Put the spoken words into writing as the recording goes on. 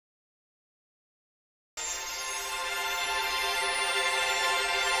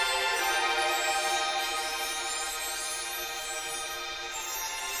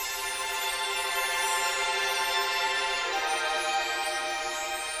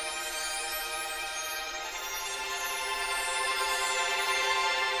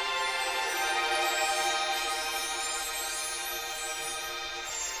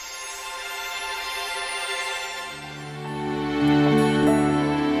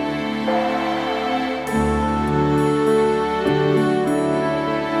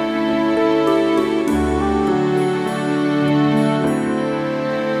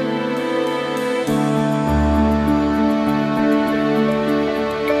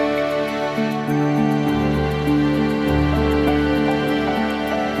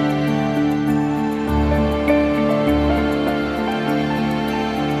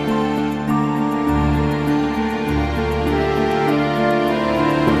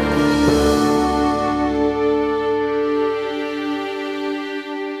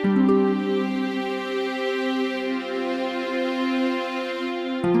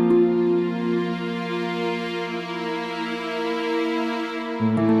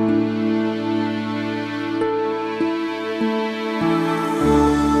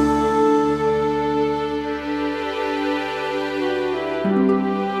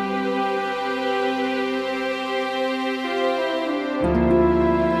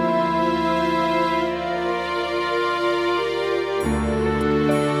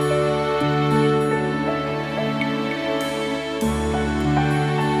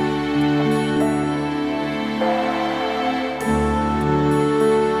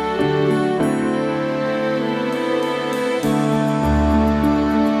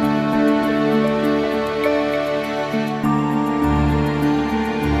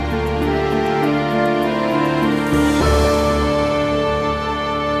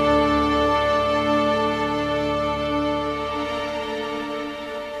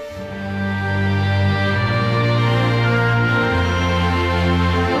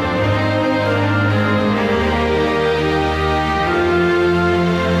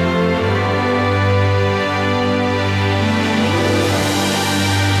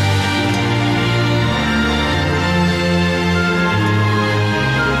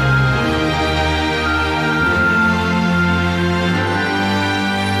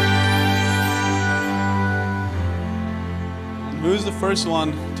Who's the first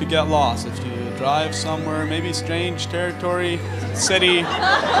one to get lost? If you drive somewhere, maybe strange territory, city.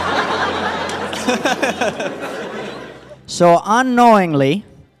 So unknowingly,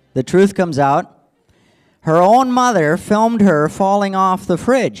 the truth comes out, her own mother filmed her falling off the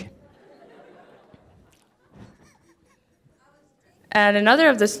fridge. And another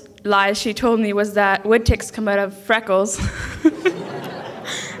of the lies she told me was that wood ticks come out of freckles.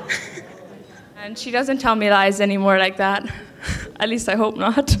 And she doesn't tell me lies anymore like that. At least I hope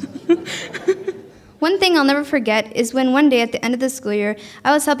not. One thing I'll never forget is when one day at the end of the school year,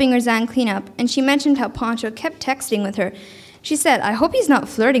 I was helping Roseanne clean up, and she mentioned how Pancho kept texting with her. She said, "I hope he's not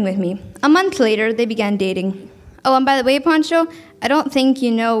flirting with me." A month later, they began dating. Oh, and by the way, Pancho, I don't think you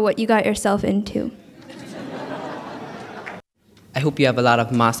know what you got yourself into. I hope you have a lot of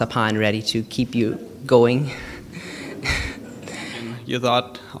masapan ready to keep you going. You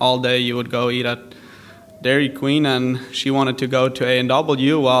thought all day you would go eat at Dairy Queen, and she wanted to go to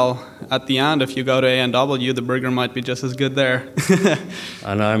A&W. Well, at the end, if you go to A&W, the burger might be just as good there.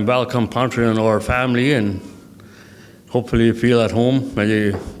 And I'm welcome Pancho in our family, and hopefully you feel at home when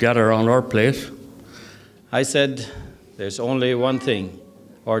you gather around our place. I said, there's only one thing,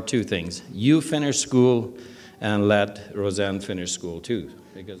 or two things. You finish school, and let Roseanne finish school too.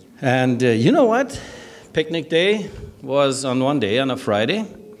 And you know what? Picnic day was on one day, on a Friday.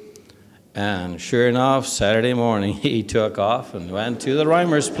 And sure enough, Saturday morning, he took off and went to the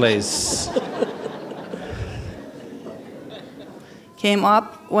Reimer's place. Came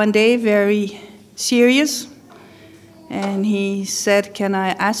up one day very serious, and he said, "Can I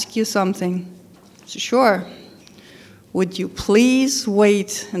ask you something?" I said, "Sure. Would you please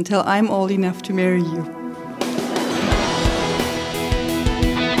wait until I'm old enough to marry you?"